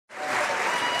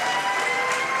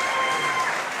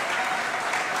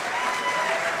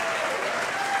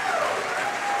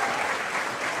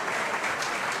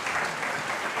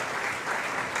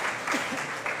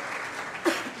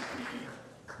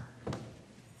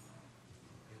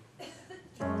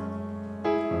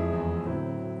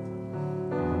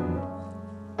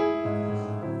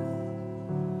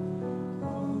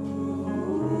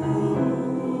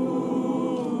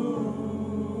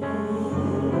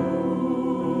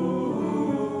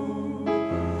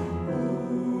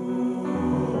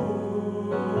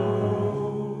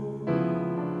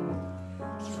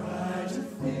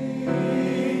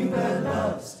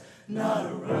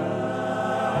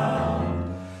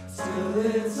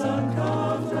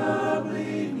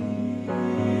uncomfortably near.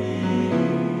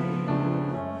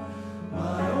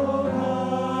 My old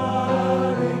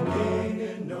heart ain't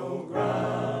gaining no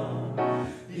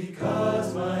ground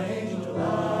because my angel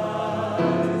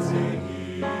eyes ain't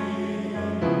here.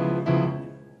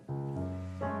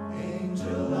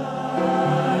 Angel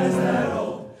eyes, that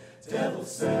old devil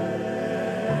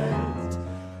sent,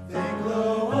 they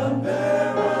glow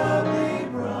unbearably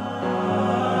bright.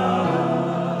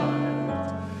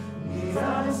 Need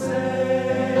I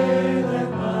say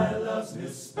that my love's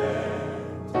misspent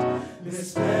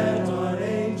on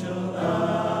angel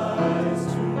eyes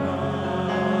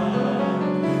tonight?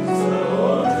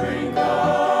 So drink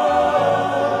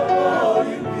up, all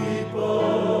you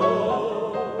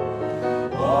people,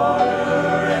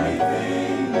 order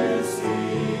anything you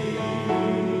see.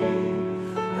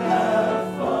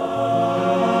 Have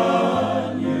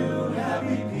fun, you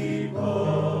happy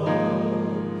people.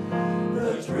 The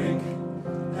drink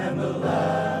and the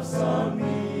laughs on me.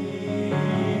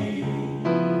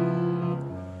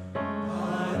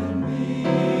 Pardon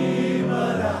me,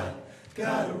 but I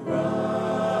gotta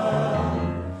run.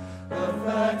 The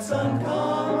facts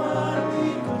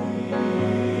uncommonly clear.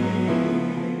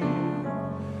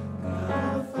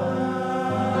 Gotta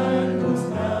find who's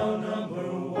now number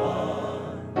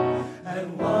one,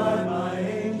 and why my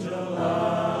angel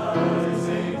eyes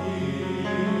ain't here.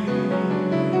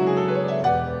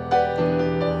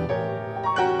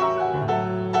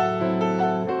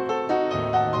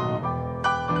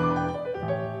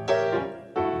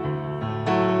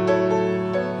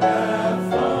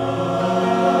 Have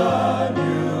fun,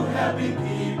 you happy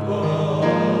people.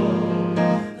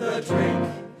 The drink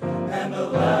and the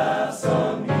laughs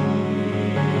on me.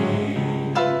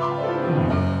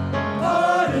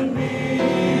 Pardon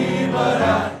me, but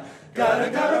I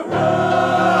gotta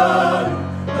run.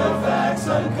 The facts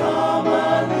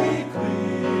uncommonly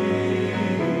clear.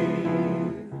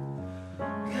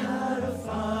 Gotta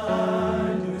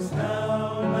find who's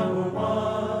now number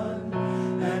one,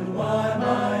 and why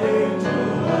my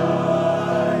angel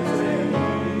eyes ain't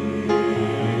here.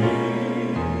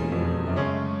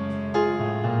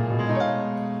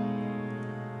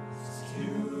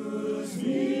 Excuse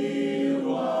me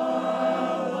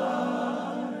while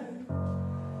I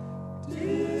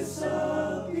disappear.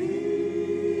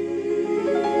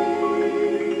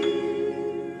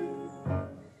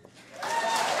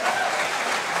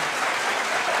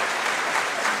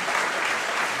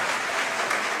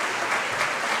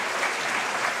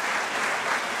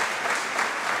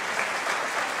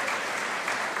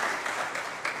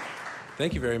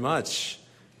 Thank you very much.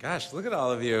 Gosh, look at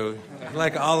all of you. You're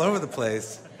like all over the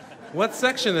place. What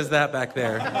section is that back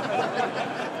there?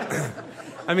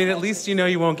 I mean, at least you know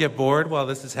you won't get bored while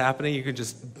this is happening. You can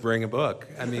just bring a book.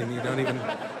 I mean, you didn't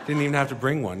even have to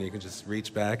bring one. You can just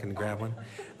reach back and grab one.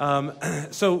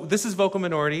 So this is Vocal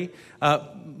Minority.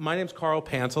 My name's Carl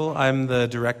Pantel. I'm the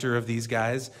director of these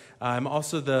guys. I'm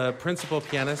also the principal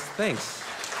pianist. Thanks.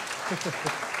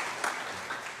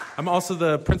 I'm also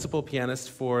the principal pianist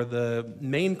for the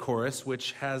main chorus,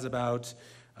 which has about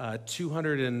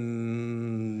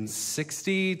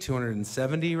 260,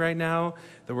 270 right now,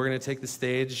 that we're going to take the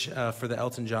stage for the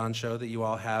Elton John show that you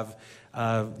all have.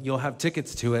 You'll have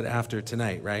tickets to it after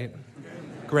tonight, right?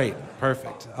 Great,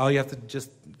 perfect. All you have to just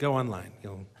go online.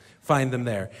 You'll find them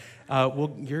there.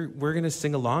 We're going to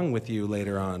sing along with you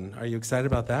later on. Are you excited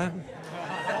about that?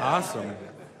 Awesome.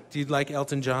 Do you like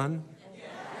Elton John?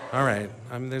 All right.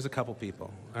 There's a couple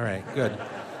people. All right, good.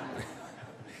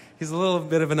 He's a little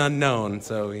bit of an unknown,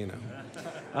 so, you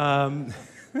know.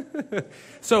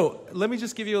 So let me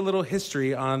just give you a little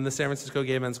history on the San Francisco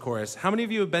Gay Men's Chorus. How many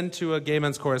of you have been to a Gay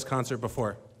Men's Chorus concert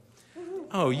before?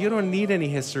 Oh, you don't need any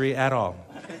history at all.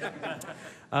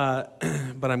 But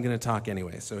I'm going to talk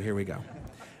anyway, so here we go.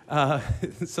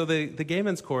 So the Gay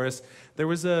Men's Chorus, there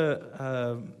was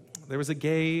a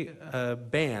gay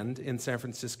band in San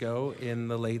Francisco in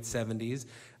the late 70s,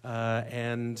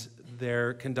 and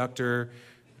their conductor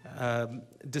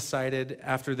decided,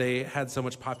 after they had so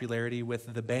much popularity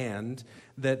with the band,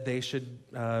 that they should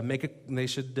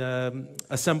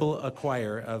assemble a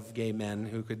choir of gay men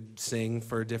who could sing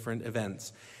for different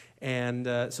events.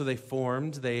 And so they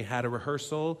formed, they had a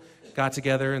rehearsal, got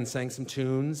together and sang some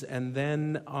tunes, and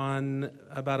then on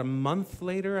about a month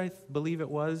later, I believe it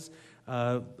was,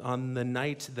 on the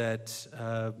night that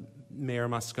Mayor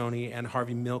Moscone and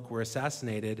Harvey Milk were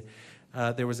assassinated,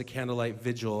 there was a candlelight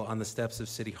vigil on the steps of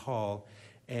City Hall,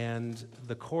 and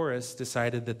the chorus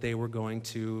decided that they were going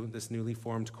to, this newly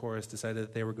formed chorus decided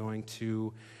that they were going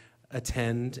to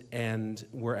attend and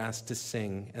were asked to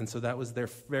sing. And so that was their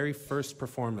very first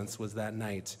performance, was that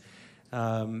night.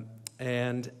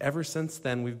 And ever since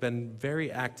then, we've been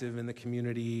very active in the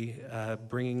community,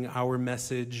 bringing our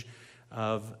message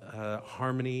of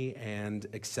harmony and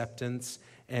acceptance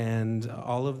and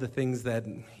all of the things that,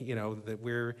 that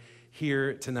we're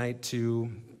here tonight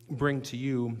to bring to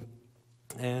you.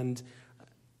 And,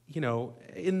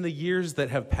 in the years that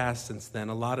have passed since then,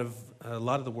 a lot of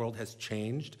the world has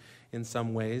changed in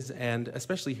some ways, and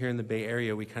especially here in the Bay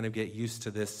Area, we kind of get used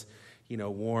to this,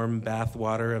 warm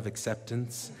bathwater of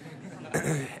acceptance.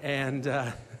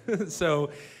 And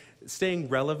so staying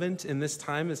relevant in this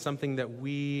time is something that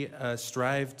we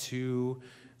strive to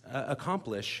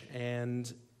accomplish,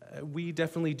 and we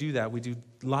definitely do that. We do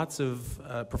lots of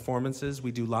performances.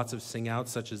 We do lots of sing-outs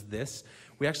such as this.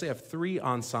 We actually have 3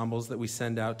 ensembles that we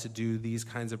send out to do these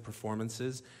kinds of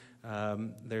performances.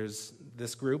 There's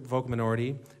this group, Vocal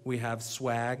Minority. We have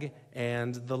Swag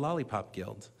and the Lollipop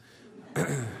Guild.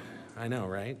 I know,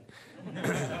 right?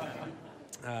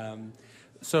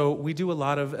 So we do a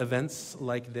lot of events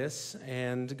like this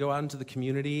and go out into the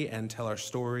community and tell our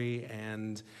story.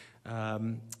 And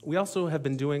we also have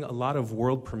been doing a lot of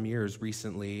world premieres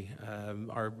recently.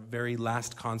 Our very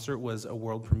last concert was a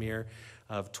world premiere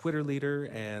of Twitter Leader,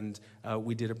 and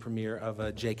we did a premiere of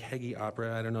a Jake Heggie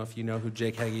opera. I don't know if you know who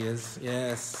Jake Heggie is.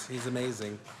 Yes, he's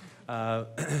amazing.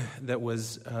 That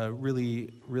was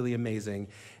really, really amazing.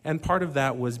 And part of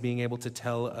that was being able to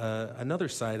tell another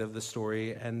side of the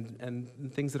story and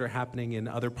things that are happening in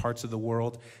other parts of the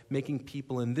world, making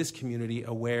people in this community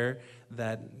aware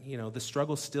that, the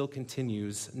struggle still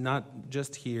continues, not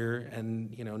just here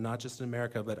and, not just in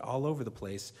America, but all over the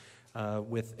place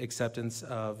with acceptance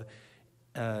of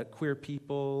queer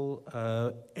people,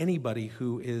 anybody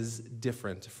who is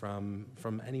different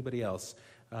from anybody else.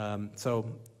 So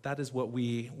that is what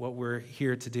we're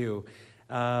here to do.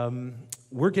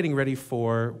 We're getting ready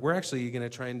we're actually going to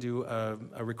try and do a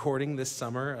recording this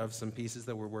summer of some pieces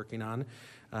that we're working on.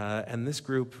 And this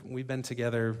group, we've been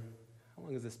together, how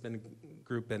long has this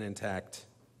group been intact?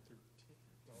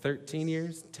 13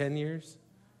 years? 10 years?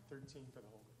 13 for the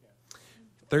whole group, yeah.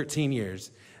 13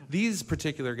 years. These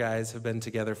particular guys have been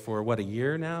together for, a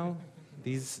year now?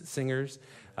 These singers.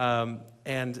 And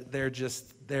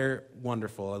they're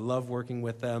wonderful. I love working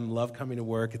with them, love coming to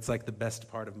work. It's like the best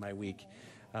part of my week.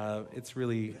 It's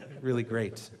really, really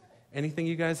great. Anything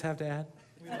you guys have to add?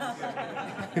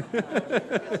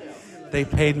 They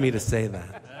paid me to say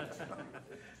that.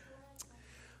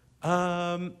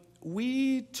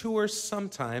 We tour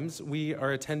sometimes. We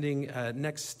are attending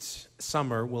next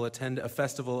summer. We'll attend a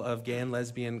festival of gay and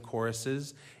lesbian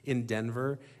choruses in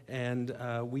Denver. And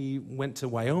we went to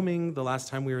Wyoming the last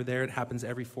time we were there. It happens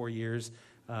every 4 years.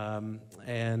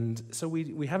 And so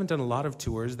we haven't done a lot of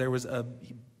tours. There was a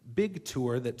big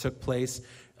tour that took place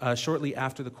shortly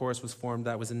after the chorus was formed.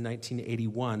 That was in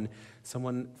 1981.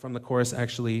 Someone from the chorus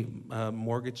actually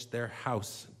mortgaged their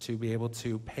house to be able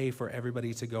to pay for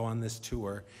everybody to go on this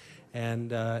tour.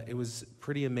 And it was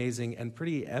pretty amazing and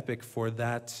pretty epic for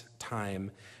that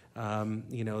time.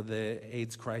 The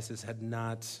AIDS crisis had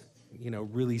not,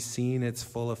 really seen its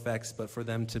full effects, but for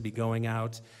them to be going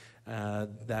out,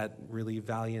 that really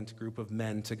valiant group of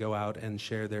men to go out and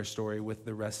share their story with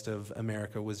the rest of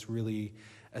America was really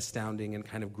astounding and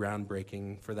kind of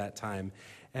groundbreaking for that time.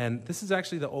 And this is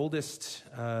actually the oldest,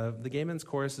 the Gay Men's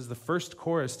Chorus is the first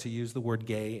chorus to use the word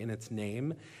gay in its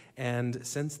name. And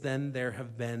since then, there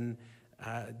have been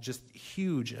just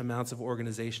huge amounts of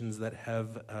organizations that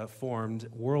have formed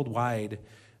worldwide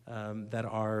that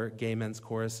are gay men's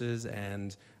choruses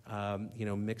and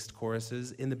mixed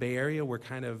choruses. In the Bay Area, we're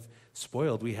kind of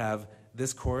spoiled. We have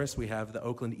this chorus, we have the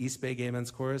Oakland East Bay Gay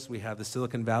Men's Chorus, we have the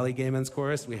Silicon Valley Gay Men's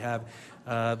Chorus, we have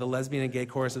the Lesbian and Gay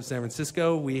Chorus of San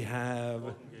Francisco, we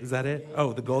have, is that it?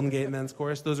 Oh, the Golden Gate Men's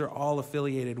Chorus. Those are all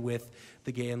affiliated with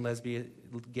the Gay and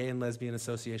Lesbian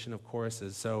Association of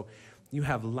Choruses. So you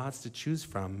have lots to choose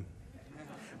from.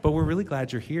 But we're really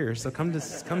glad you're here, so come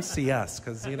see us,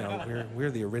 because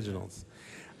we're the originals.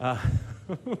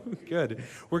 Good.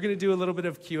 We're going to do a little bit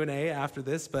of Q&A after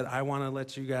this, but I want to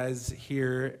let you guys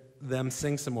hear them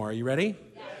sing some more. Are you ready?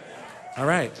 Yes. All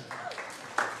right.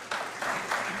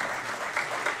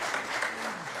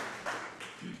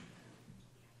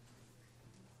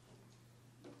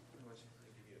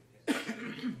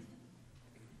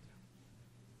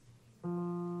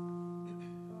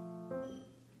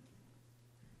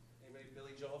 Anybody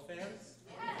Billy Joel fans?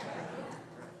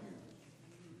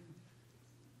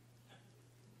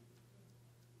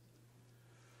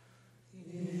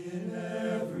 In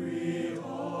every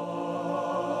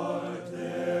heart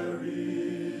there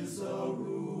is a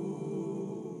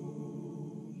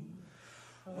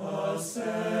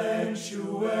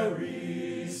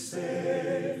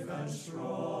and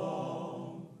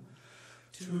strong,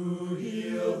 to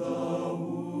heal the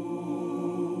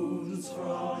wounds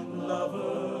from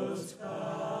lovers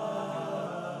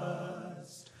past,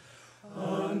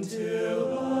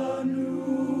 until a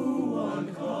new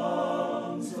one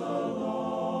comes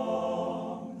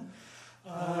along.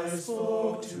 I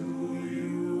spoke to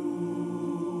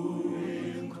you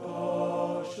in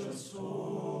cautious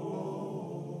tones.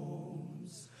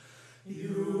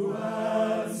 You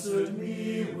answered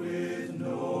me with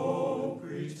no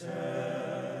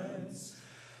pretense,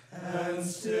 and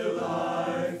still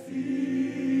I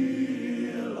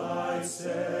feel I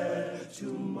said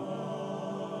too much.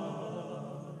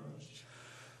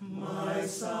 My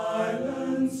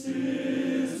silence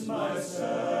is my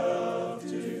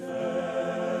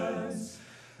self-defense,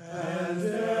 and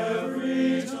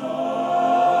every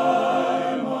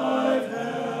time I've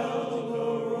held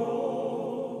a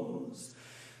rose,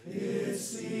 it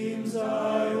seems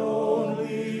I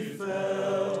only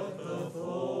felt the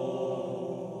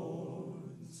thorns.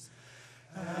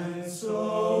 And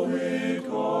so it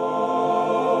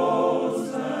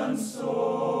goes, and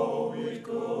so it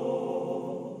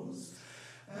goes,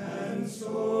 and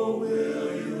so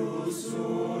will you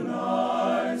soon,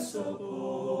 I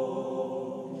suppose.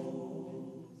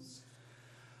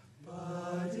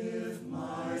 But if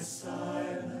my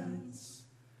silence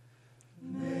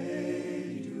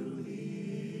made you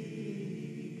leave,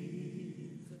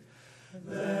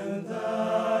 then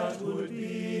that would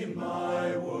be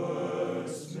my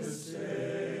worst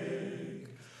mistake.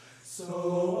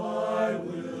 So I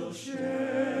will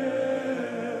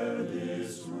share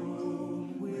this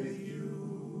room with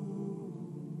you,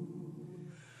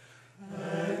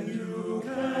 and you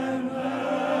can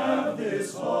have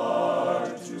this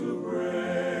heart to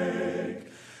break,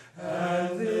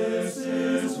 and this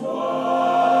is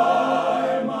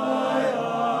why my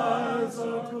eyes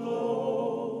are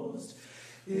closed.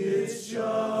 It's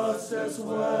just as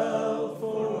well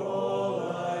for all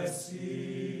I see.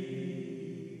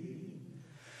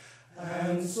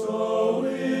 And so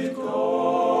it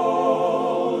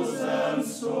goes, and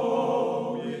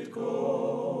so it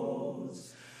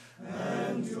goes,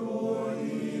 and you're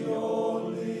the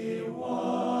only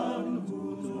one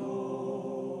who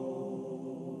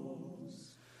knows.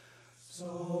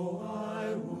 So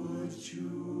I would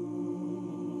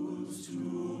choose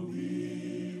to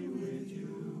be with you.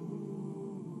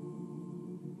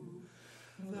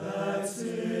 That's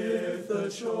if the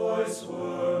choice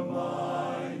were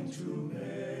mine to make.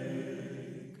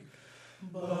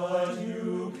 But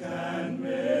you can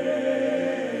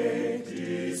make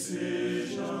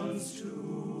decisions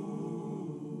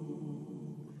too,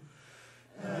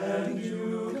 and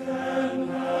you can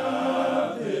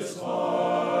have this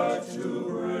heart to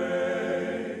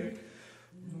break.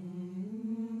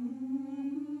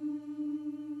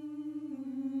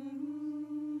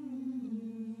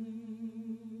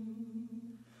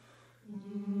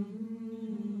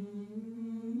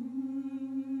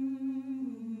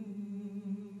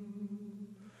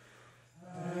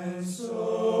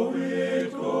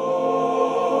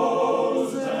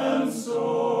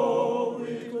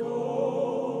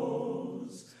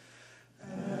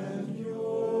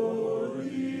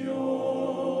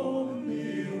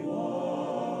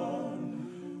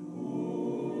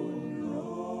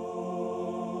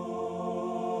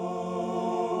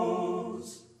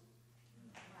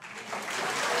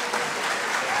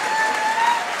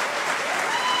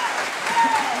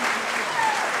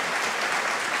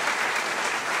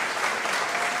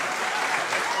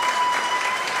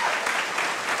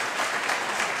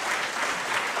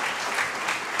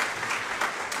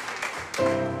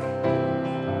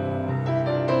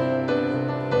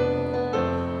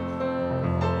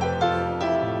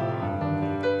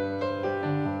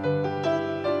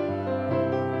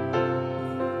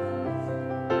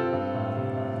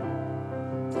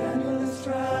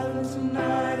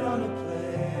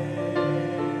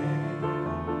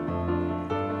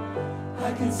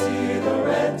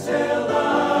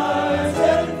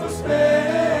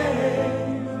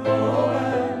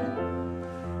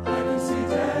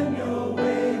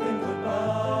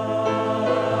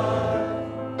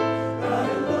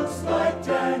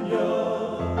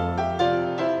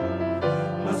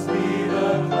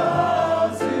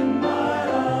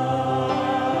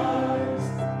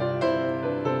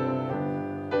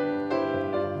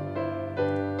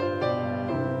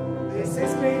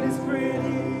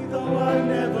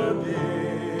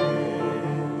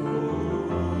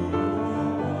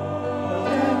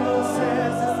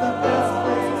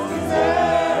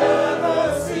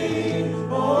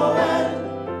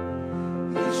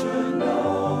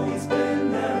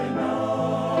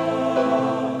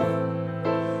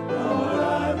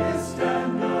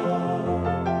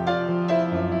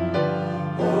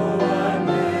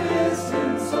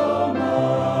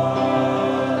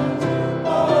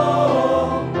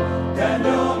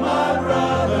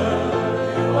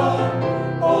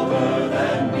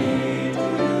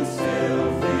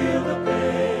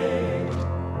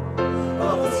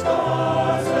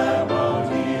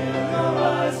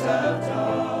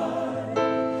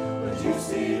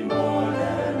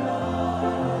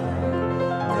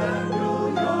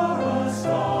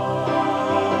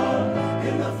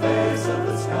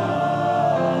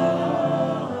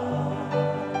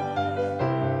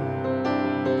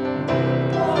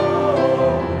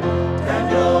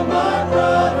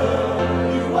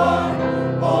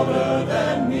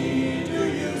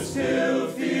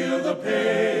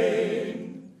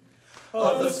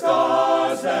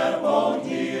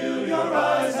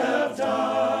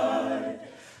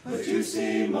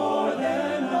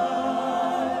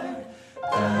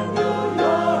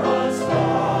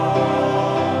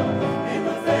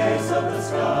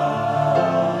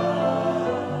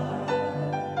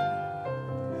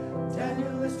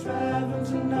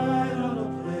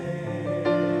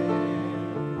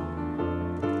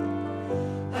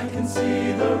 can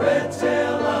see the red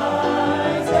tail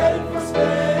lights headed for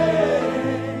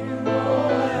Spain. Oh,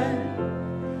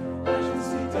 and I can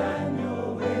see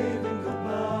Daniel waving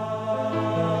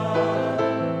goodbye.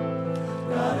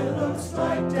 God, it looks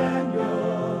like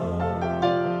Daniel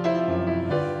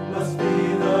must be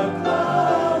the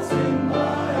clouds in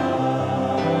my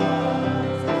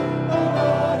eyes.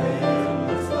 God, it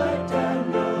looks like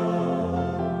Daniel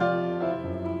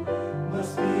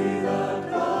must be the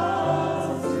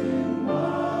clouds in my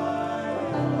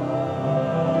eyes.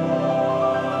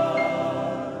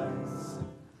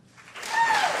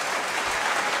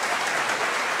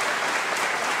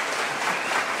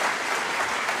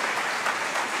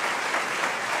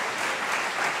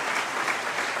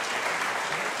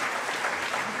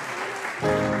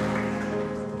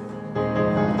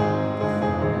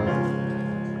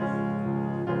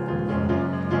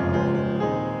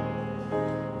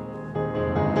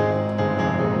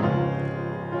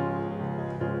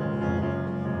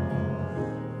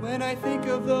 When I think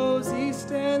of those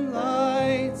East End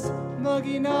lights,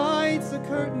 muggy nights, the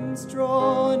curtains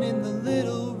drawn in the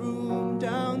little room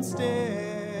downstairs.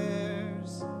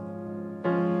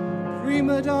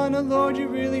 Prima donna, Lord, you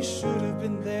really should have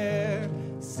been there,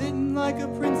 sitting like a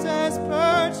princess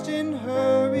perched in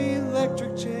her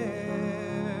electric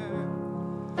chair.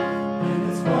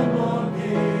 And it's one more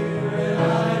year and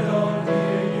I don't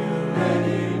hear you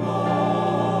anymore.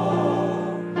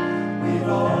 We've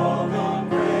all gone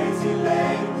crazy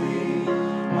lately,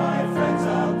 my friends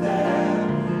out there,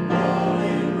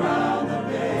 rolling round the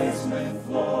basement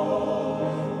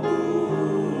floor. Ooh.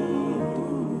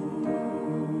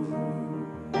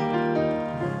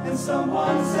 And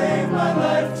someone saved my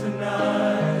life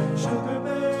tonight. Sugar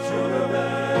bear, sugar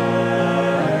bear.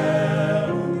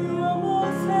 You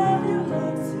almost have your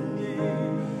hopes in me,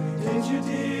 didn't you,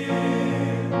 dear?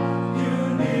 You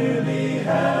nearly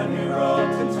had me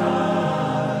roped and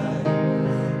tied,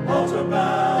 altar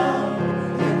bound,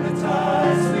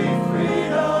 hypnotized, sweet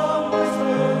freedom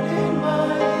whispered in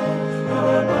my ear.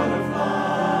 You're a butterfly,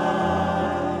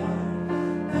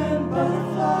 and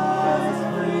butterflies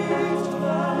are free to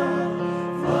fly.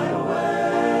 Fly away,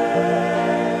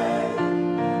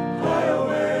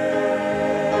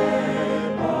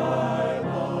 my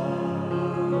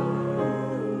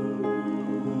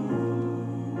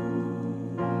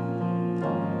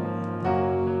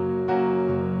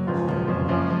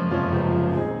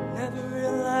Never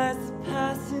realized the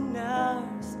passing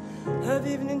hours of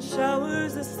evening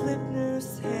showers, a slip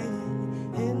noose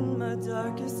hanging in my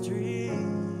darkest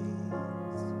dreams.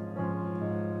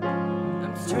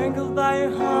 I'm strangled by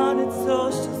your haunted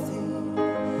social scene,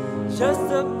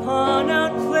 just a pawn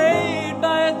outplayed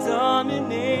by a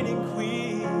dominating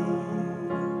queen.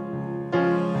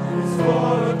 It's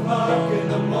 4 o'clock in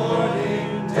the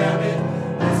morning, damn it,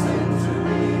 listen to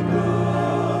me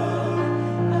good.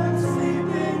 I'm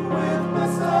sleeping with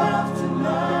myself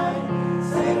tonight,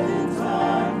 saving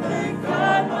time, thank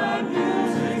God my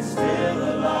music's still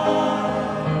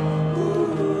alive.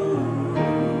 Ooh.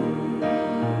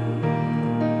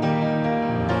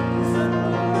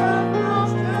 Someone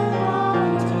else can run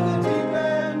to the deep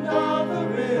end of the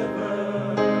river,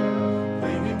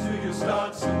 clinging to your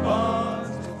stocks and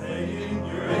bonds, playing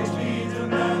your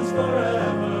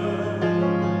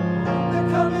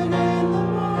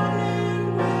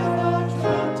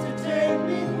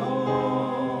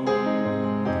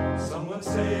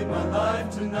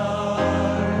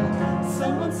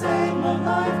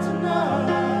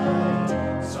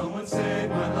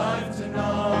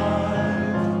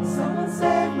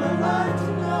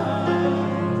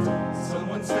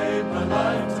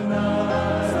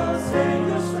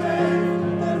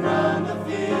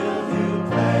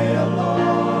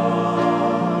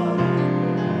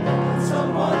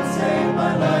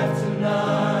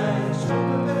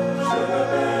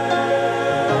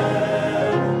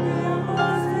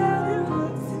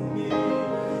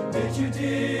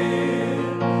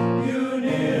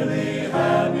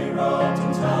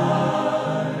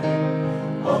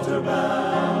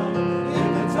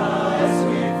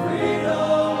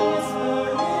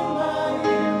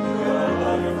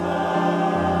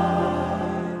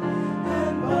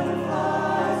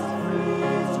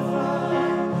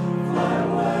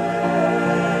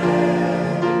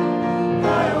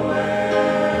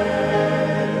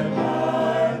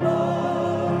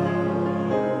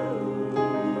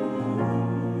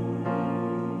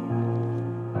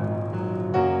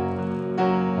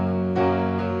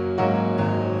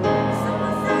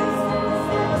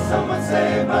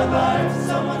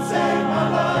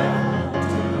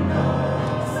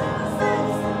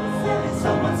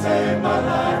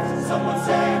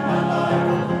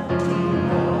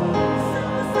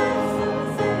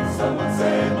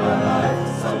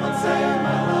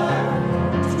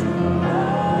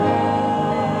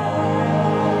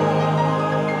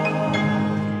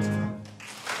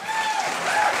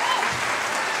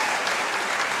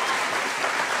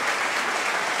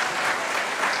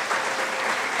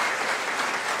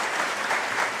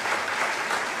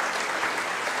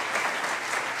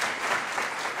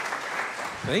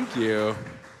Thank you.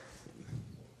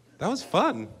 That was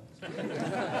fun.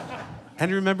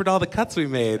 And remembered all the cuts we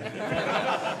made.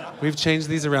 We've changed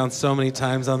these around so many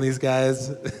times on these guys.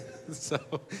 So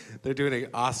they're doing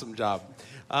an awesome job.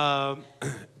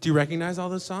 Do you recognize all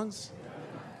those songs?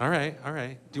 All right.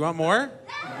 Do you want more?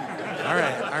 All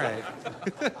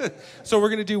right. So we're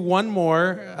going to do one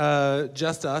more,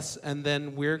 just us, and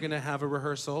then we're going to have a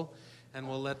rehearsal, and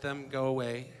we'll let them go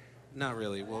away. Not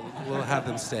really. We'll have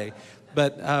them stay.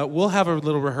 But we'll have a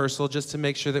little rehearsal just to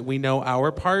make sure that we know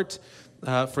our part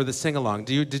for the sing-along.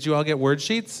 Did you all get word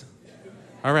sheets?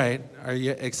 All right. Are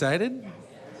you excited?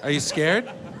 Are you scared?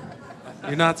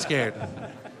 You're not scared.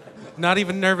 Not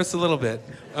even nervous a little bit.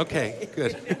 Okay,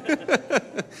 good.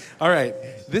 All right.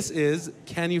 This is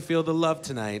Can You Feel the Love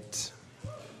Tonight?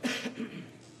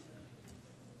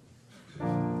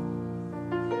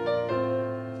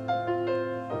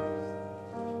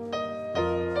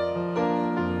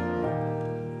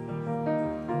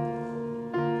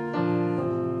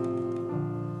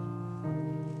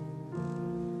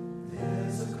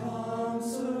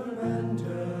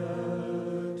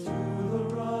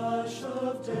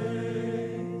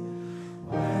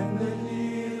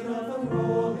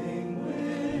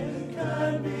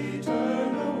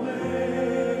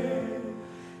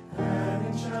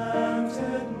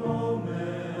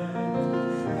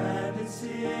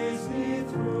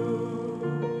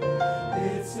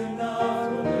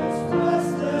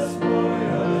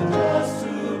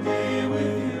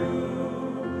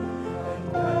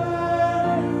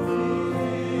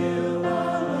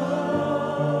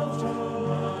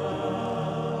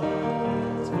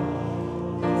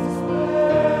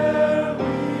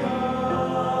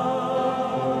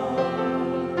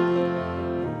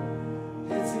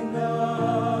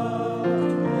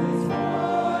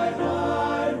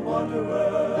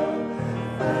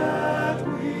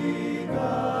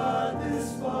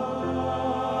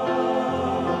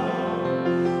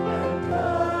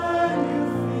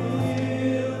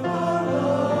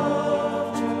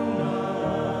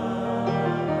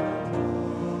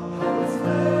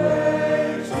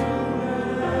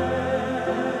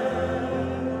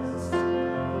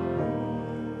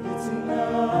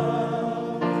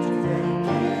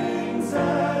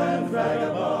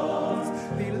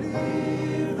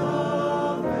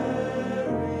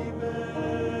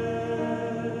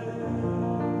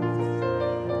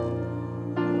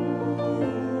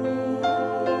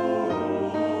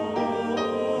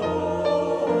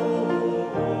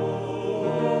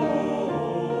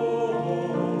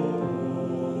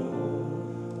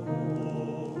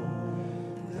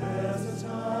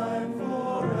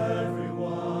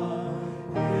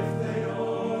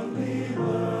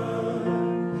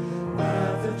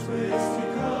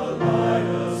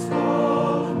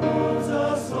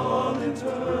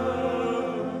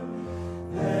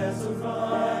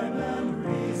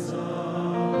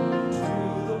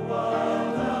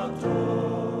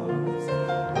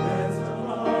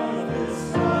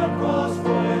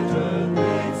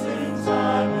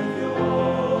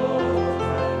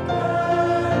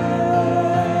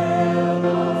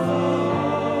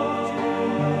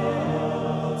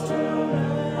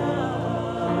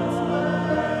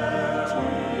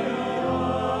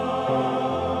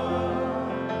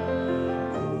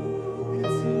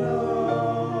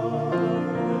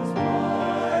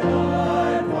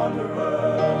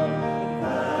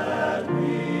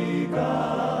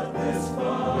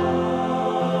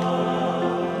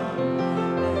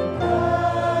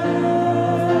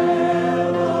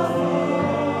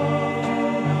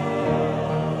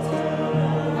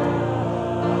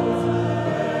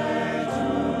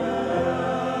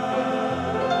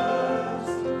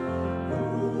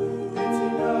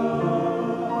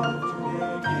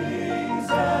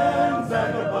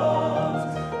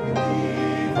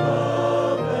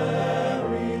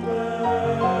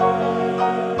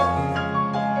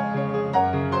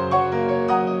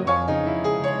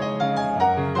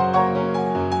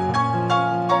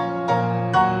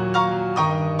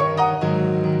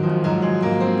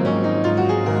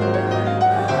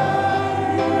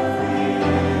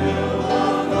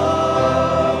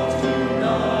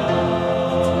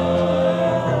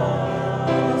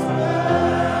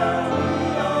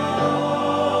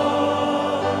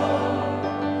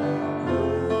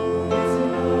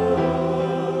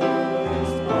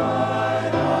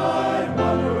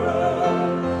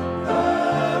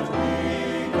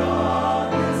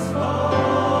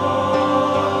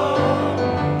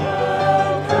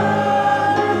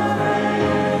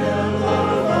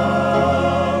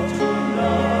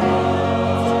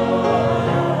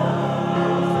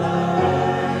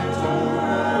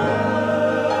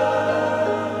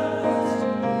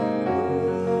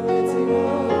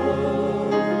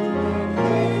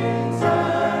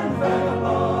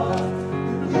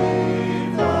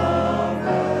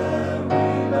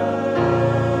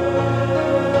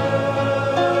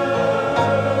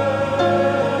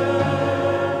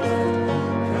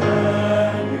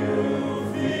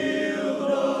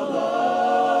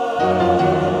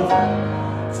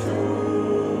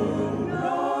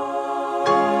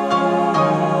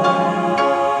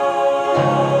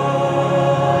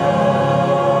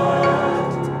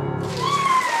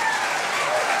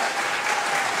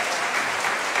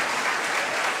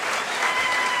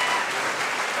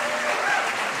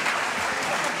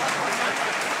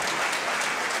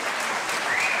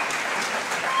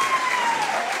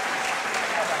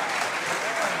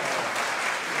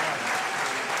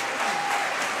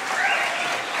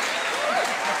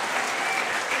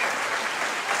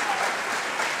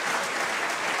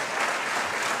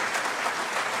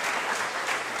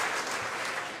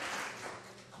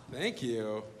 Thank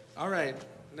you. All right,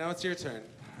 now it's your turn.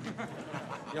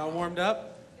 Y'all warmed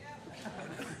up?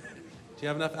 Do you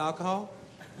have enough alcohol?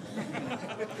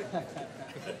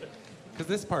 Because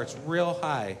this part's real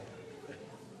high.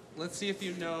 Let's see if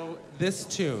you know this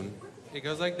tune. It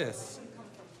goes like this.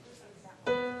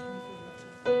 Do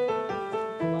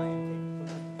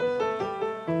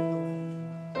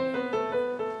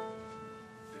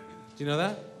you know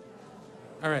that?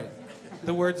 All right.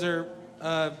 The words are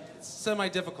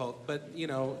semi-difficult, but,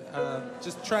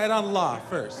 just try it on la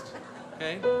first,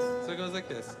 okay? So it goes like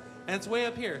this. And it's way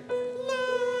up here.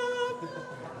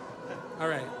 All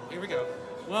right, here we go.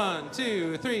 1,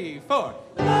 2, 3, 4.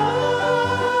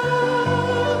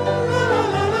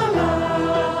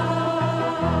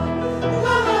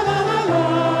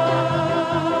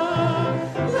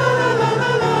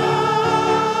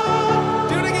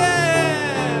 Do it again.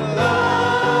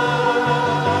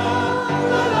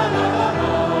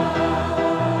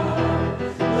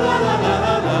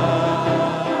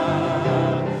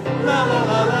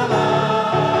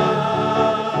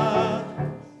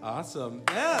 Awesome.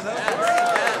 Yeah, that works.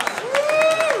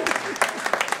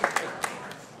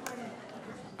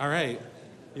 All right.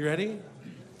 You ready?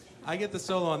 I get the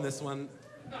solo on this one.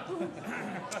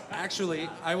 Actually,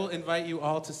 I will invite you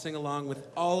all to sing along with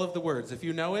all of the words. If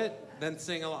you know it, then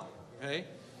sing along. Okay?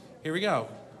 Here we go.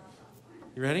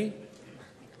 You ready?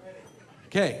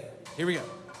 Okay. Here we go.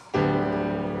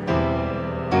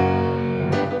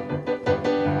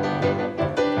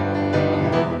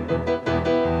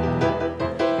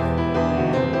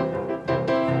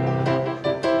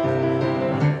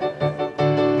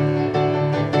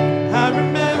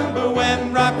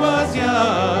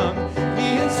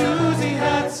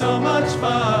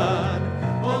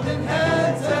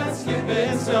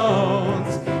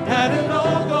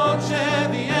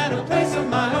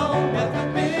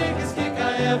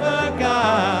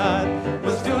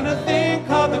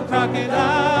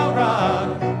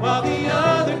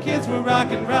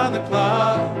 Rocking round the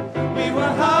clock, we were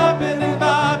hopping and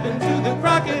bopping to the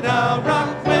crocodile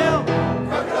rock. Well,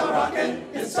 crocodile rocking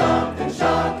is something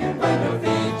shocking when your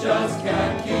feet just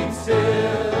can't keep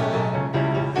still.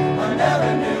 I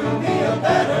never knew me a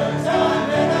better time,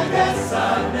 and I guess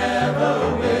I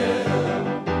never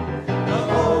will.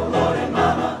 Oh Lord and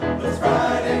Mama, those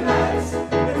Friday nights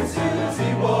when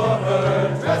Susie wore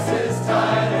her dresses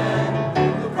tight,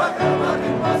 and the crocodile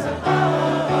rocking was an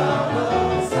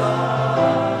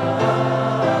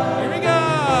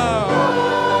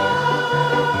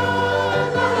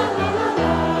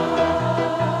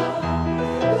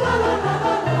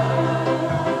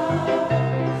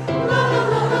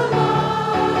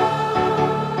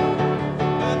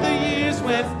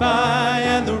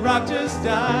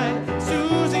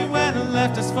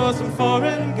left us for some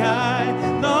foreign guy.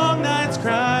 Long nights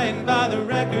crying by the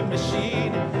record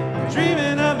machine,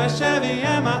 dreaming of my Chevy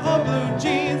and my old blue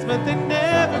jeans, but they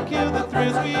never killed the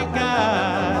thrills we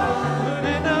got.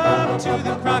 Moving up to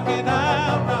the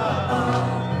crocodile rock.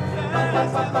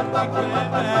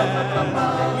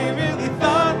 We really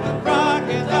thought the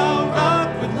crocodile rock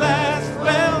would last.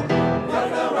 Well,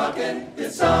 crocodile rocking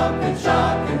is something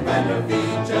shocking when your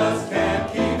feet just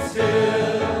can't keep still.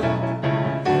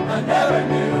 Never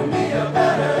knew me a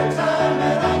better time,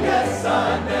 and I guess I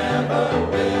never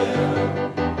will.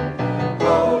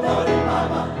 Oh Lord and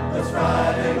Mama, those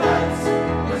Friday nights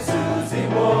when Susie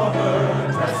wore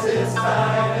her dresses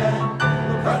tight, and the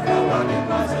crocodile rocking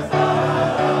was a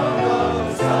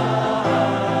marvelous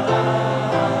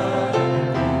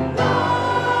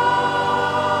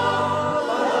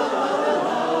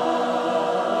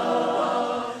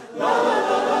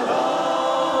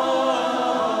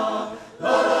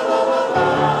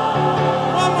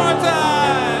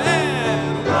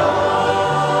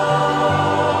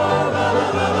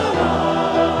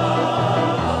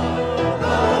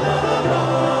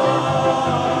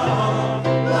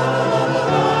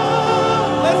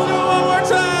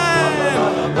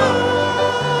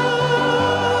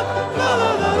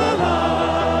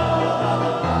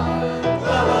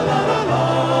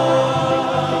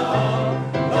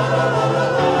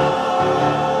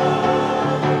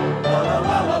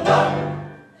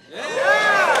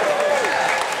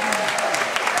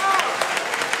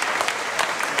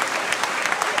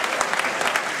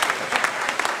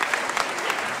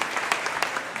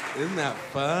Isn't that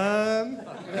fun?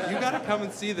 You gotta come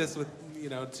and see this with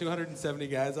 270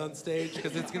 guys on stage,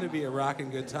 because it's gonna be a rockin'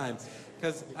 good time.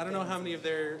 Because I don't know how many of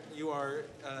you are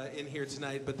in here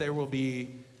tonight, but there will be,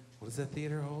 what does that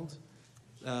theater hold?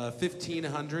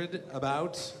 1,500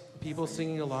 about people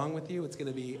singing along with you. It's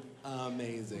gonna be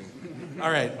amazing.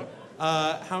 All right,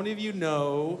 how many of you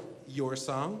know your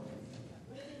song?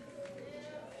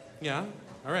 Yeah?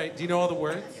 All right. Do you know all the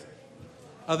words?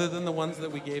 Other than the ones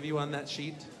that we gave you on that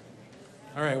sheet?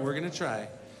 All right, we're going to try.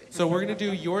 So we're going to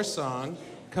do your song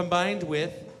combined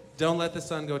with Don't Let the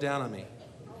Sun Go Down on Me.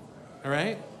 All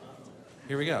right?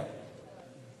 Here we go.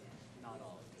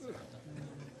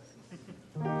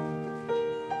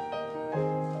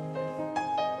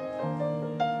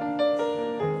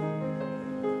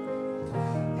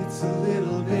 It's a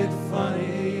little bit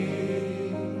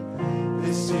funny,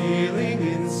 this feeling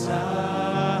inside.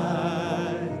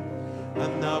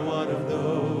 I'm not one of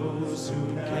those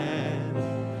who can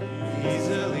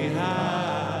easily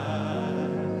hide.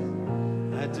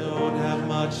 I don't have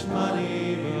much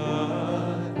money,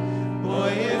 but boy,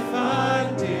 if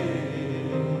I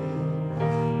did,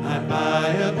 I'd buy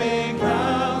a big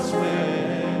house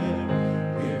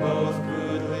where we both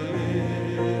could live.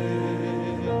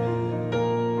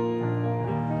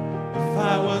 If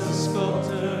I was a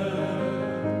sculptor,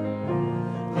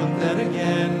 but then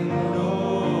again,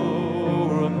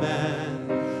 or a man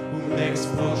who makes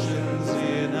potions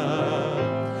in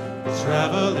a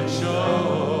traveling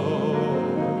show.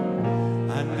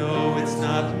 I know it's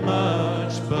not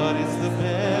much, but it's the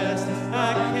best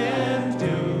I can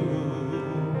do.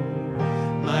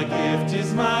 My gift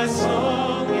is my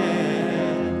song,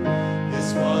 and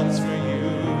this one's for you.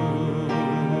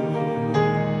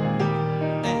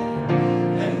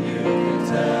 And you can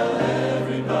tell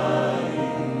everybody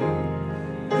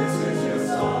this is your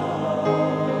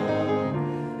song.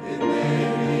 It may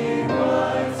be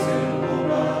quite simple,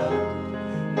 but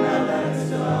now that it's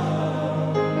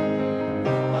done,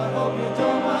 I hope you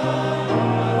don't mind.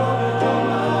 I hope you don't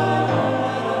mind.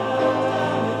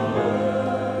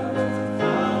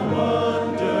 How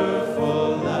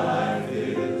wonderful life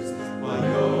is while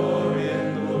you're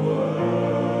in the world.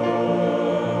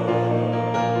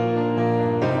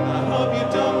 I hope you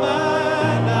don't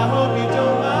mind. I hope you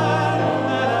don't mind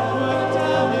that I put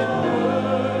down in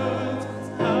words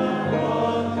how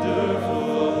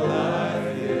wonderful life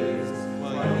is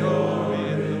while you're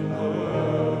in the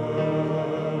world.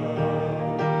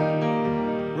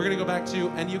 We're going to go back to,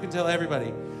 and you can tell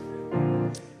everybody.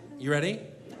 You ready?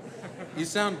 You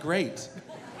sound great.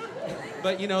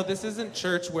 But, you know, this isn't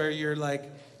church where you're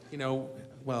like, you know,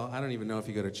 well, I don't even know if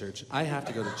you go to church. I have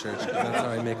to go to church because that's how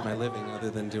I make my living other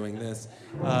than doing this.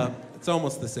 It's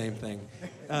almost the same thing.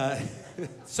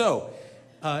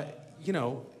 You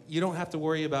know, you don't have to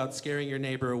worry about scaring your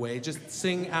neighbor away. Just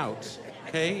sing out,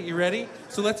 okay? You ready?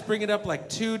 So let's bring it up like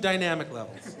 2 dynamic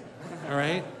levels, all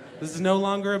right? This is no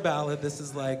longer a ballad. This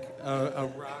is like a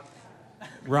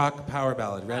rock power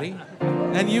ballad. Ready?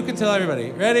 And you can tell everybody.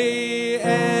 Ready?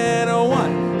 And a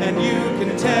 1. And you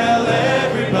can tell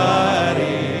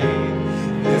everybody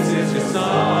this is your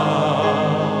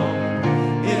song.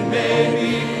 It may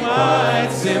be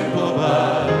quite simple,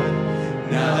 but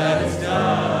now that it's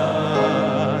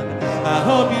done, I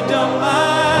hope you don't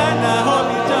mind. I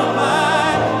hope you don't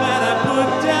mind that I put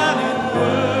down in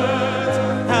words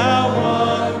how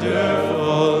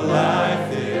wonderful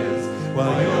life is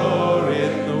while you're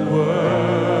in the world.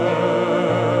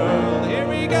 Here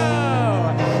we go. I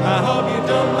hope you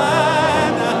don't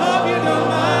mind. I hope you don't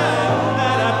mind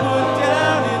that I put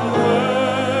down in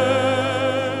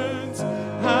words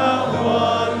how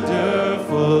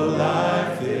wonderful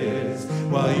life is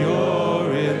while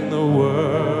you're in the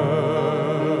world.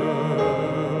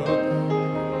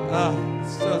 Ah,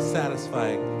 so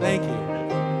satisfying. Thank you.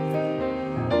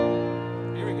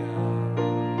 Here we go.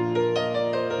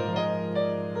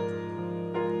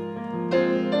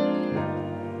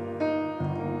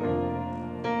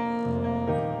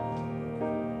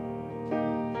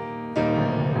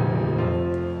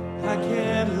 I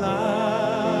can't lie.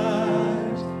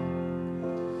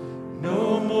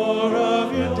 No more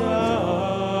of your darkness.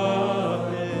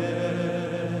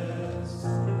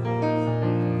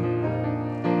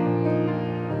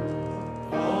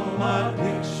 All my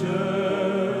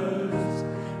pictures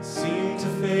seem to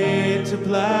fade to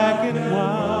black and white.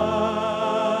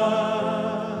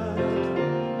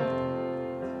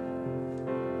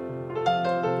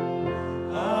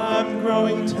 I'm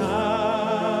growing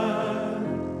tired,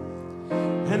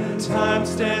 and time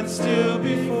stands still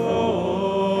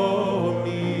before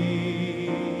me.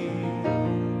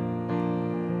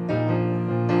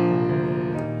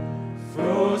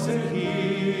 Frozen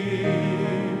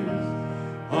here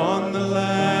on the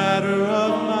ladder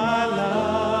of my life.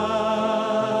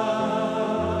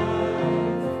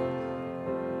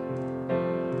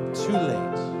 Too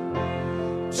late.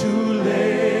 Too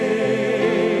late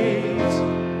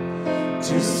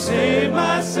to save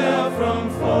myself from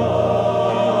falling.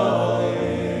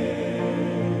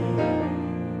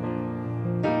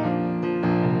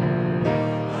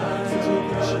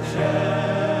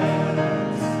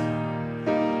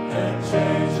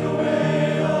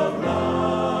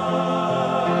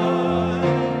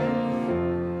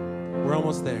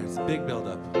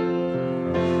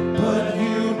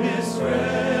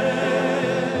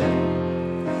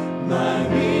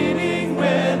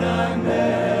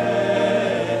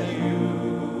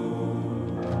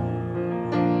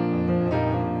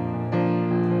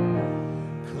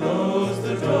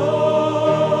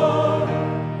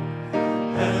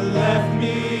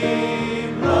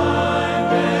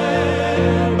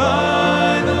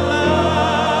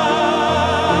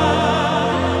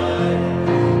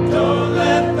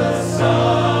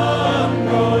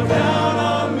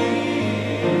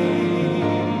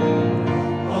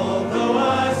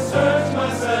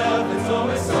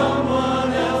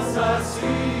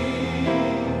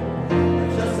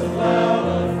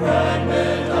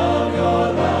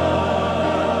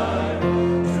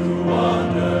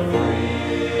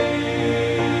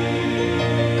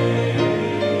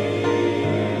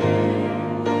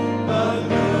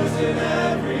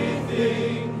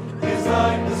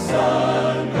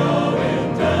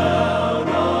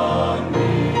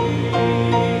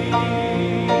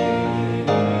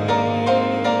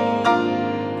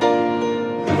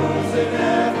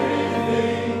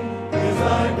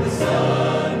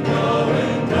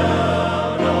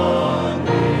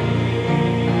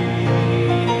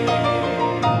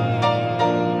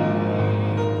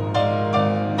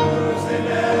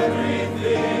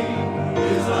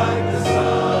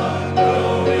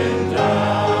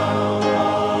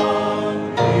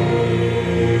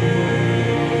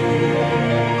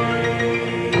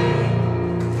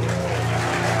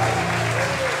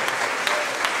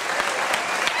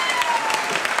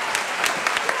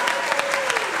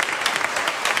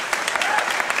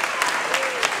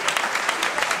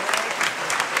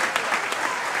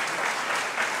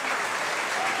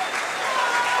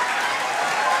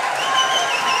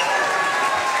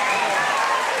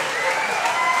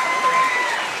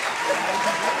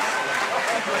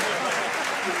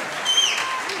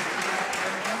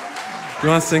 You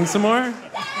want to sing some more?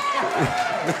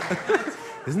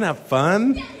 Isn't that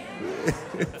fun?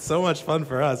 It's so much fun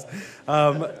for us.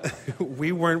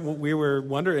 We were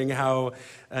wondering how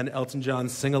an Elton John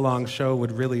sing-along show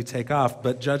would really take off,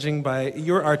 but judging by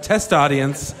you're our test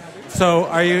audience,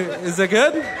 so is it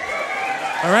good?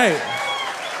 All right.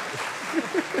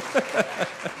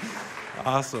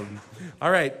 Awesome.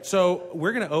 All right, so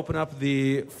we're going to open up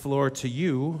the floor to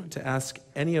you to ask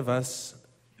any of us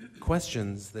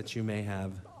questions that you may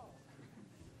have.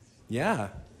 Yeah.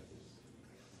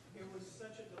 It was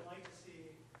such a delight to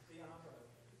see the opera,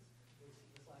 this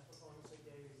last performance of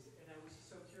Davies, and I was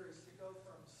so curious to go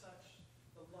from such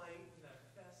the light and the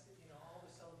festive, all the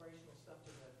celebrational stuff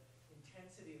to the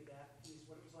intensity of that piece,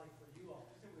 what it was like for you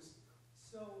all. It was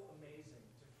so amazing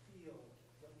to feel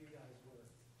what you guys were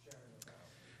sharing with us.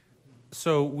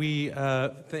 So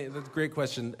that's a great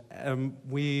question.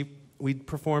 We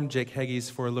performed Jake Heggie's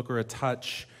For a Look or a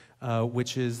Touch,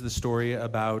 which is the story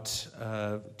about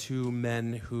two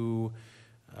men who,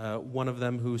 one of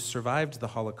them who survived the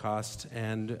Holocaust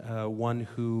and one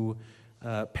who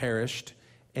perished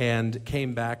and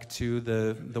came back to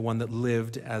the one that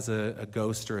lived as a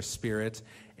ghost or a spirit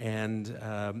and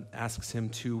asks him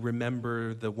to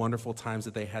remember the wonderful times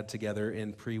that they had together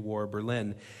in pre-war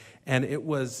Berlin. And it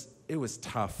was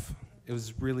tough. It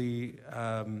was really,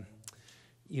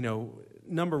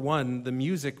 number one, the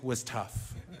music was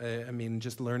tough. I mean,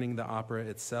 just learning the opera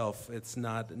itself, it's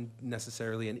not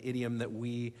necessarily an idiom that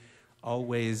we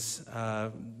always,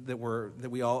 that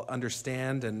we all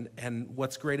understand. And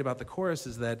what's great about the chorus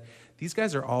is that these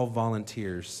guys are all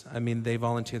volunteers. I mean, they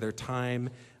volunteer their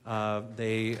time.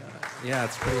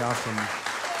 It's pretty awesome.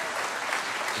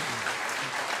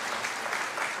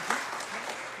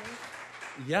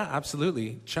 Yeah,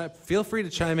 absolutely. Feel free to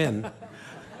chime in.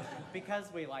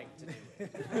 Because we like to do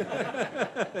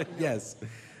it. Yes.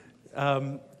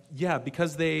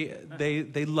 Because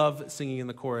they love singing in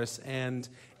the chorus, and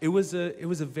it was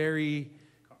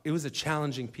a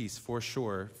challenging piece for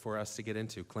sure for us to get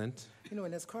into. Clint?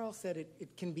 And as Carl said,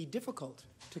 it can be difficult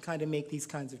to kind of make these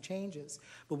kinds of changes.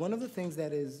 But one of the things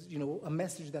that is, a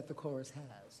message that the chorus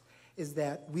has is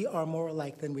that we are more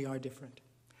alike than we are different.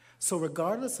 So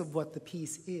regardless of what the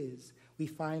piece is, we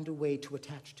find a way to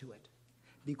attach to it,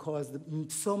 because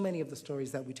so many of the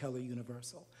stories that we tell are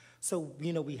universal. So,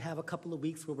 we have a couple of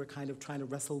weeks where we're kind of trying to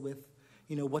wrestle with,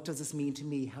 what does this mean to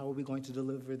me? How are we going to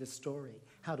deliver this story?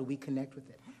 How do we connect with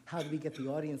it? How do we get the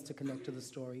audience to connect to the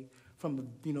story from,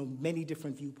 many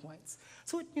different viewpoints?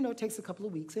 So, it takes a couple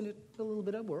of weeks and a little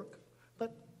bit of work,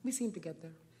 but we seem to get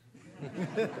there.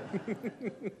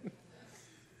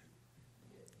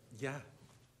 Yeah.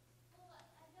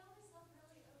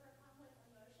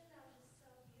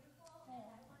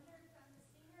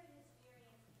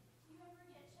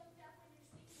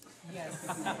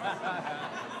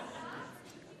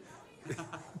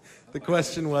 The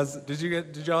question was, did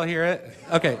y'all hear it?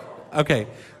 Okay.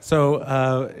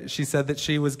 So she said that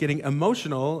she was getting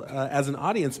emotional as an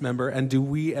audience member, and do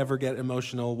we ever get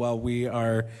emotional while we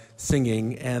are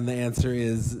singing? And the answer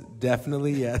is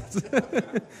definitely yes.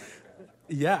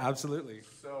 Yeah, absolutely.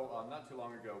 So not too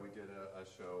long ago, we did a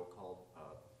show called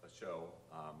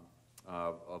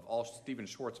of all Stephen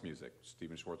Schwartz music.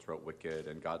 Stephen Schwartz wrote Wicked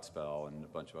and Godspell and a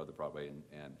bunch of other Broadway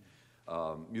and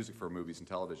music for movies and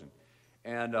television.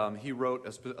 And he wrote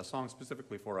a song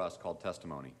specifically for us called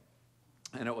Testimony.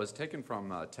 And it was taken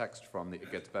from text from the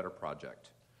It Gets Better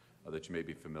project that you may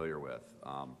be familiar with.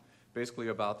 Basically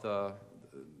about the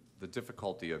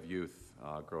difficulty of youth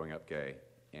growing up gay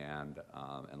and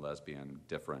lesbian,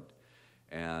 different,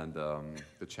 and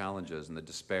the challenges and the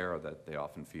despair that they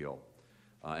often feel,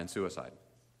 and suicide.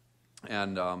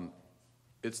 And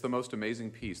it's the most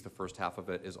amazing piece. The first half of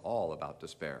it is all about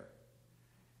despair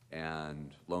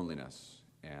and loneliness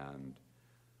and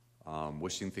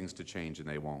wishing things to change and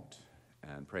they won't,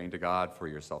 and praying to God for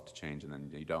yourself to change and then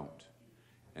you don't,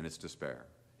 and it's despair.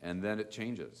 And then it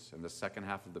changes, and the second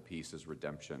half of the piece is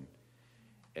redemption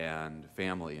and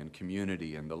family and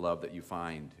community and the love that you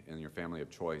find in your family of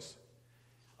choice,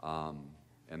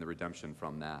 and the redemption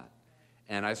from that.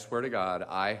 And I swear to God,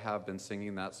 I have been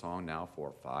singing that song now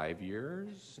for 5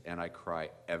 years, and I cry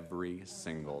every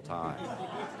single time.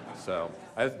 So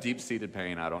I have deep-seated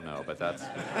pain, I don't know, but that's...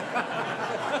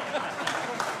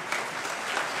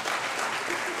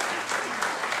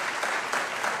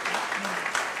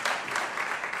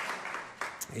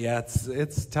 Yeah,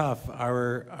 it's tough.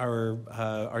 Our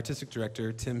artistic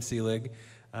director, Tim Seelig,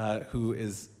 who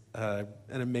is an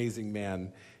amazing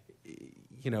man,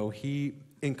 he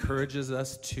encourages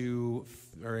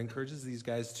these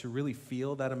guys to really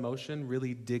feel that emotion,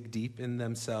 really dig deep in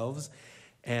themselves.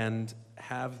 and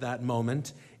have that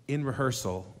moment in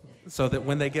rehearsal so that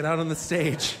when they get out on the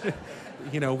stage,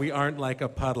 we aren't like a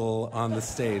puddle on the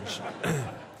stage.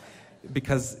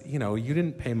 Because, you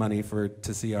didn't pay money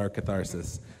to see our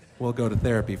catharsis. We'll go to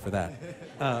therapy for that.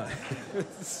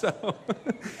 So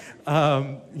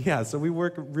we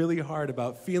work really hard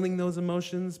about feeling those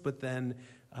emotions, but then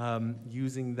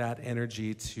using that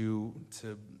energy to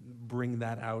bring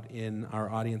that out in our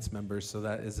audience members. So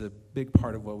that is a big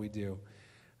part of what we do.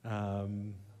 Are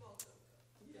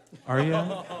you?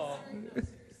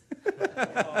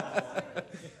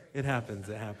 It happens.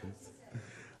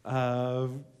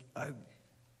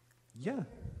 Yeah.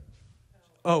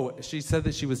 Oh, she said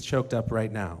that she was choked up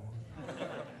right now.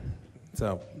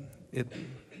 So,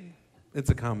 it's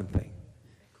a common thing.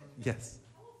 Yes.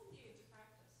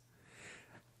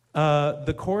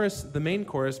 The main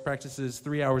chorus practices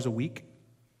 3 hours a week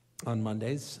on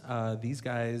Mondays. These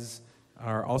guys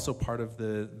are also part of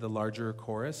the larger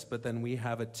chorus, but then we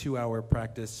have a 2-hour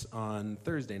practice on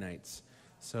Thursday nights.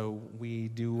 So we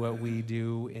do what we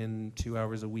do in 2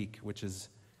 hours a week, which is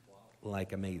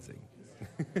like amazing.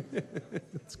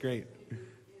 It's great. Is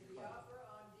the opera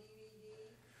on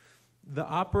DVD? The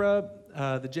opera,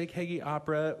 the Jake Hagee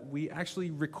opera, we actually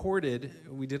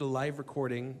we did a live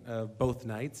recording both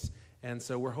nights, and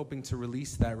so we're hoping to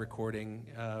release that recording,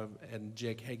 and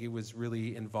Jake Hagee was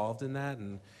really involved in that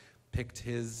and picked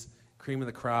his cream of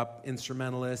the crop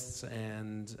instrumentalists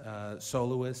and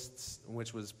soloists,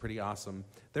 which was pretty awesome.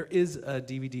 There is a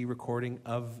DVD recording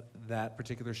of that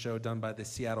particular show done by the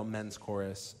Seattle Men's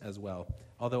Chorus as well.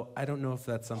 Although I don't know if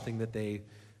that's something that they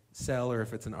sell or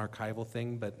if it's an archival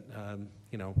thing, but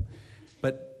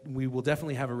but we will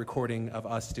definitely have a recording of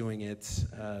us doing it.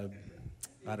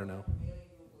 I don't know.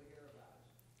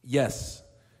 Yes.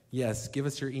 Give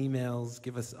us your emails.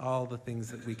 Give us all the things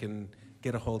that we can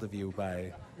get a hold of you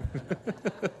by.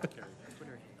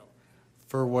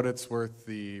 For what it's worth,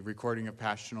 the recording of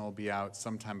Passion will be out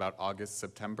sometime about August,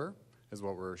 September, is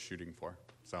what we're shooting for.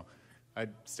 So I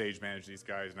stage manage these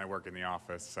guys, and I work in the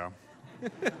office, so.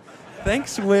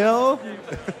 Thanks, Will.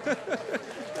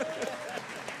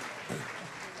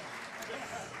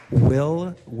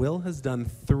 Will has done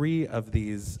 3 of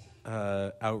these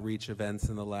outreach events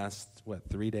in the last,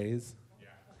 3 days?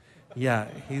 Yeah,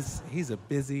 he's a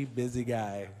busy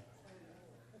guy.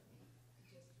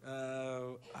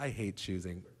 I hate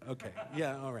choosing. Okay,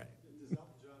 yeah, all right.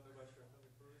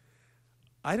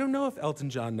 I don't know if Elton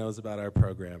John knows about our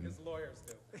program. His lawyers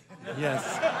do. Yes.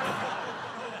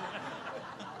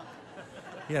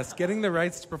 Yes, getting the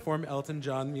rights to perform Elton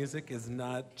John music is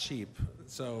not cheap.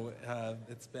 So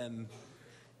it's been,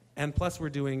 and plus we're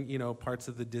doing, parts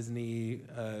of the Disney,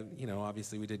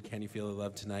 obviously we did Can You Feel the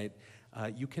Love Tonight.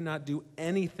 You cannot do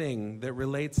anything that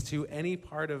relates to any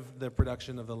part of the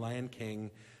production of The Lion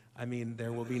King. I mean,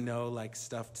 there will be no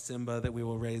stuffed Simba that we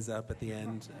will raise up at the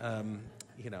end.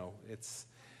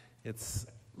 It's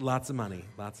lots of money.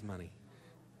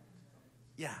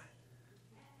 Yeah. At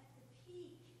the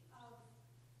peak of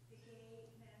the gay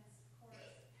men's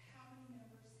chorus, how many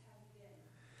members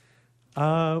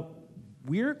have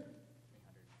been?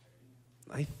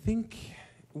 I think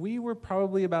we were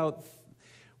probably about,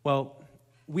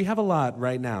 we have a lot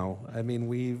right now. I mean,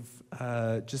 we've,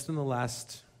 just in the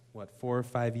last, 4 or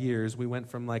 5 years, we went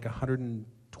from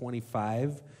 125,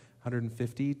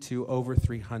 150 to over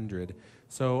 300.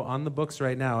 So on the books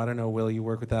right now, I don't know, Will, you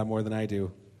work with that more than I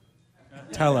do.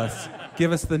 Tell us.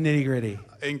 Give us the nitty-gritty.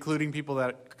 Including people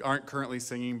that aren't currently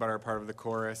singing but are part of the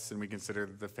chorus, and we consider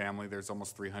the family, there's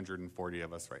almost 340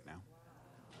 of us right now.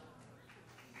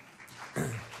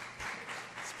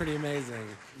 It's pretty amazing.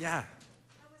 Yeah. I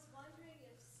was wondering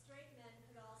if straight men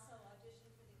could also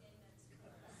audition for the gay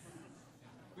men's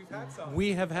chorus. We've had some.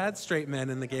 We have had straight men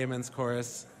in the gay men's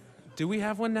chorus. Do we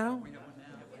have one now?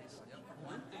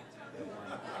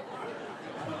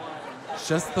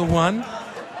 Just the one?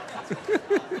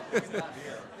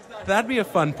 That'd be a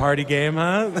fun party game,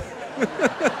 huh?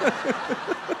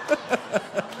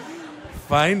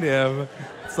 Find him.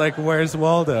 It's like, where's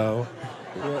Waldo?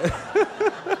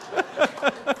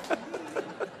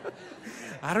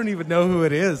 I don't even know who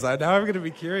it is. Now I'm going to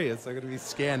be curious. I'm going to be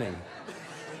scanning.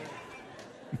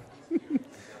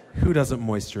 Who doesn't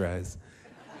moisturize?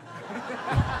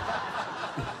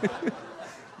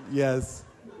 Yes.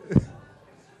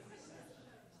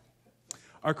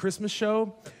 Our Christmas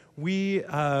show, we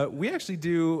actually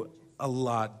do a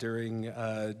lot during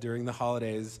the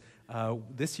holidays.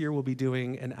 This year we'll be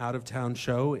doing an out-of-town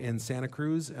show in Santa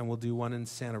Cruz, and we'll do one in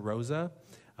Santa Rosa.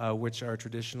 which are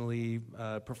traditionally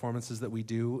performances that we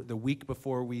do the week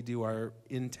before we do our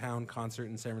in-town concert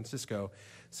in San Francisco.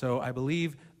 So I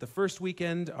believe the first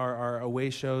weekend are our away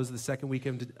shows. The second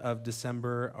weekend of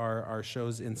December are our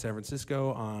shows in San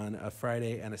Francisco on a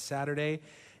Friday and a Saturday.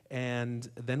 And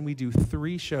then we do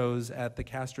 3 shows at the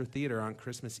Castro Theater on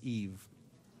Christmas Eve.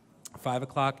 5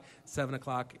 o'clock, 7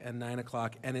 o'clock, and 9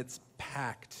 o'clock. And it's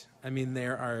packed. I mean,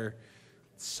 there are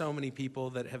so many people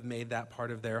that have made that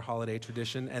part of their holiday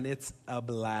tradition, and it's a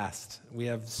blast. We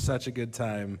have such a good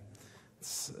time.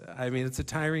 It's a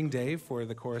tiring day for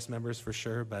the chorus members for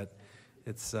sure, but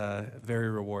it's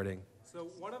very rewarding. So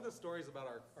one of the stories about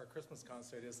our Christmas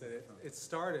concert is that it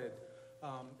started,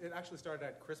 it actually started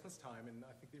at Christmas time, and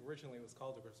I think originally it was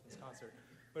called the Christmas concert,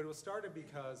 but it was started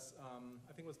because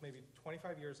I think it was maybe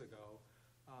 25 years ago,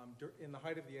 in the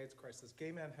height of the AIDS crisis,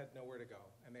 gay men had nowhere to go,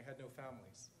 and they had no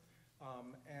families.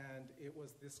 And it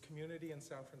was this community in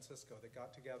San Francisco that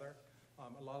got together.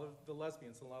 A lot of the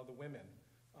lesbians, a lot of the women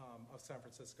of San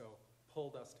Francisco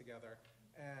pulled us together,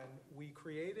 and we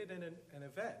created an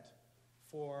event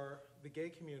for the gay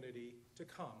community to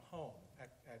come home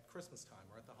at Christmas time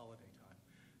or at the holiday time.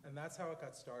 And that's how it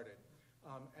got started.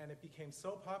 And it became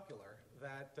so popular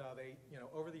that they,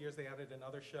 over the years they added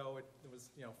another show. It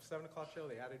was, 7 o'clock show,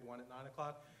 they added one at 9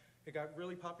 o'clock. It got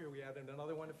really popular. We added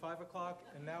another one at 5 o'clock,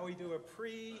 and now we do a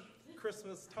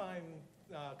pre-Christmas time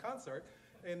concert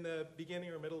in the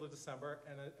beginning or middle of December,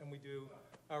 and we do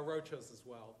our road shows as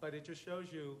well. But it just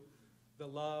shows you the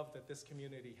love that this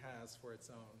community has for its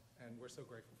own, and we're so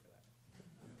grateful for that.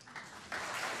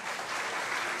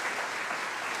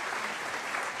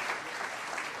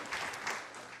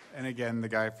 And again, the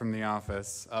guy from the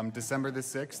office. December the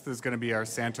 6th is going to be our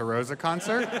Santa Rosa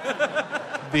concert.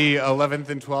 The 11th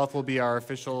and 12th will be our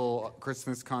official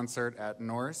Christmas concert at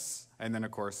Norse. And then,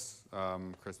 of course,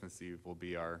 Christmas Eve will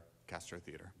be our Castro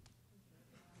Theater.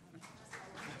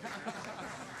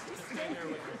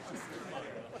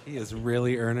 He is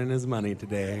really earning his money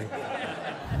today.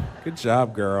 Good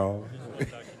job, girl.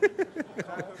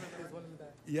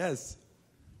 Yes.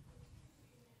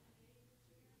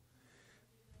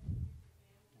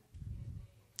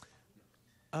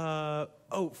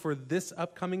 For this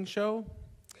upcoming show?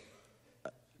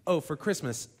 For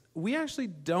Christmas. We actually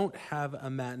don't have a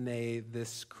matinee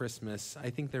this Christmas. I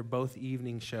think they're both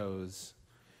evening shows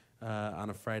on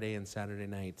a Friday and Saturday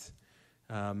night.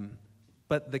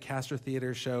 But the Castro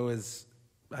Theater show is,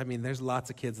 there's lots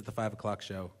of kids at the 5 o'clock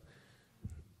show.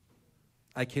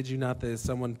 I kid you not that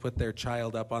someone put their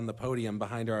child up on the podium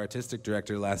behind our artistic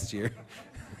director last year.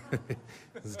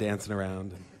 Was dancing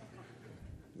around.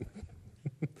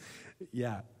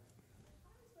 Yeah.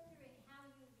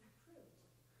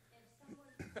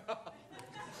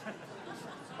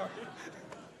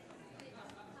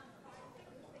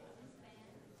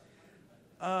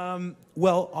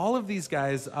 Well, all of these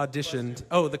guys auditioned.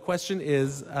 Oh, the question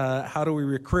is, how do we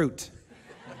recruit?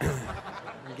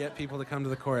 Get people to come to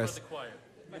the chorus.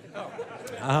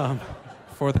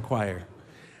 For the choir.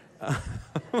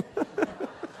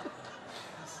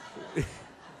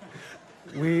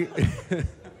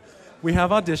 We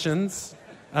have auditions.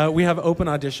 We have open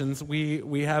auditions.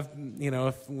 We have,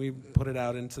 if we put it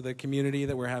out into the community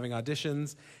that we're having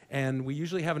auditions, and we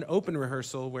usually have an open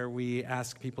rehearsal where we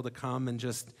ask people to come and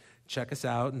just check us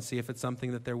out and see if it's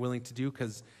something that they're willing to do,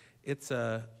 because it's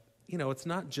it's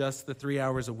not just the 3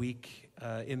 hours a week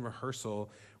in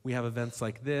rehearsal. We have events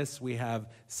like this. We have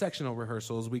sectional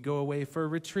rehearsals. We go away for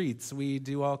retreats. We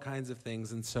do all kinds of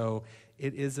things, and so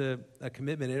it is a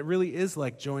commitment. It really is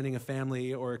like joining a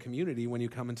family or a community when you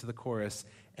come into the chorus.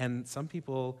 And some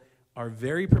people are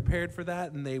very prepared for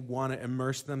that, and they want to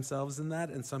immerse themselves in that.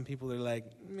 And some people are like,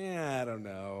 I don't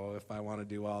know if I want to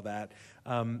do all that.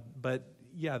 But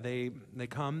yeah, they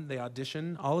come, they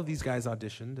audition. All of these guys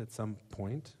auditioned at some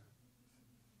point.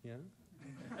 Yeah?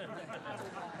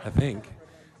 I think.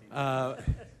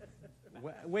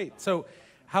 Wait, so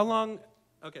how long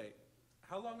have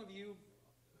you...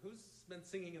 Who's been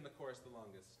singing in the chorus the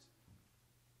longest?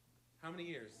 How many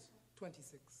years?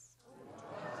 26.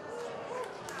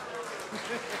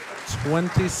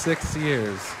 26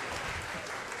 years.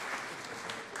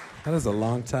 That is a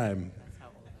long time.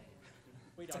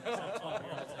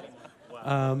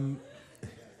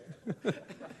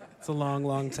 It's a long,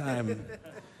 long time.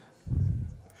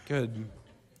 Good.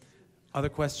 Other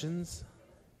questions?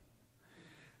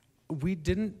 We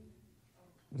didn't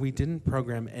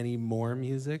program any more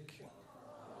music.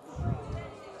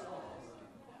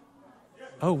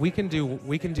 Oh, we can do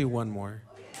one more.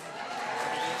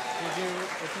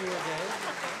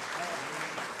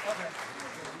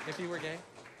 If you were gay?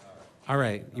 All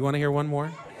right. You want to hear one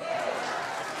more?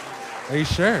 Are you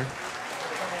sure?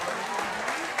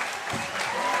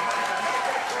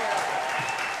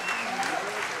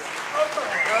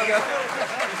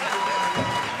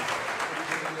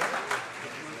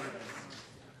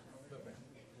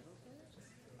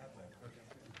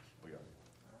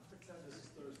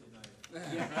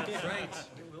 That's right.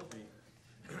 It will be.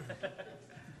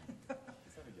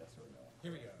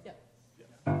 Here we go. Yeah.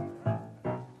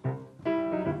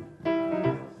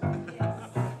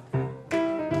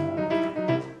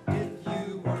 If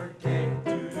you were gay,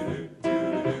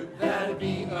 that'd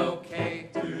be okay.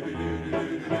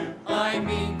 I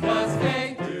mean, 'cause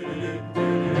hey,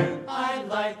 I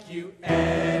like you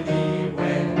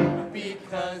anyway.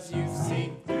 Because you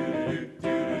see,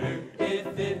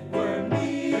 if it were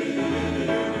me,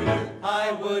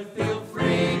 I would feel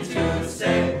free to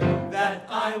say that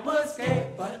I was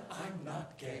gay, but I'm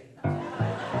not gay.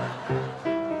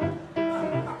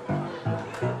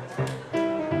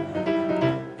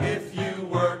 If you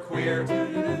were queer,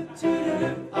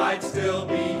 I'd still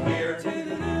be here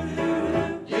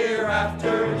year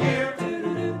after year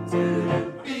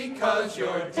because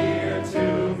you're dear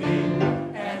to me,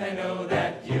 and I know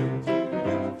that you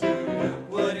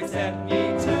would accept me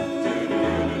too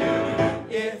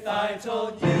if I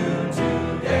told you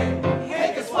today,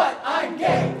 hey, guess what? I'm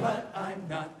gay, but I'm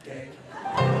not gay.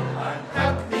 I'm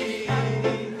happy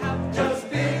just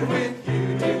being with you.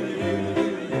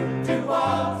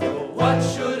 What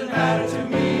should it matter to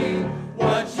me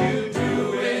what you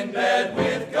do in bed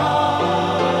with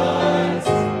guys?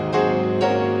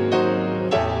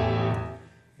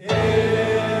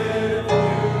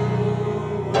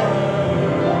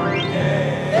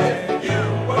 If you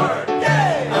were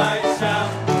gay, I shout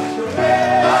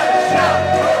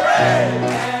hooray,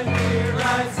 and here I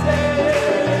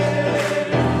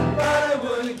stay, but I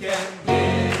wouldn't get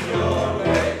in your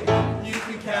way. You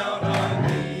can count on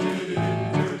me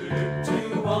to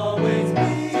always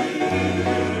be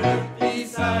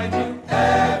beside you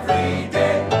every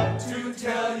day, to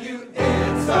tell you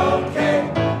it's okay.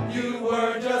 You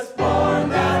were just born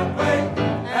that way,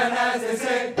 and as they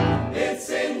say, it's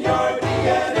in your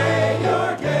DNA,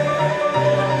 you're gay.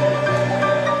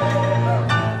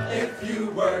 If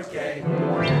you were gay.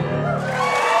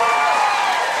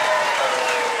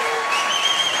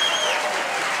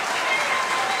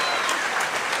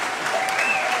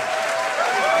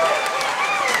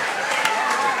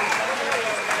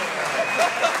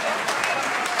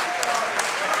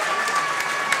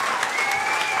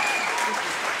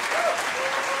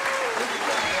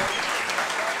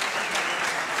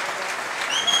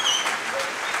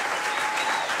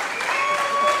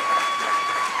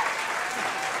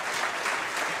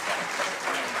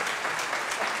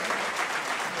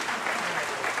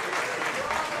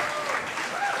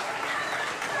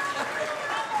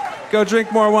 Go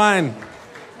drink more wine.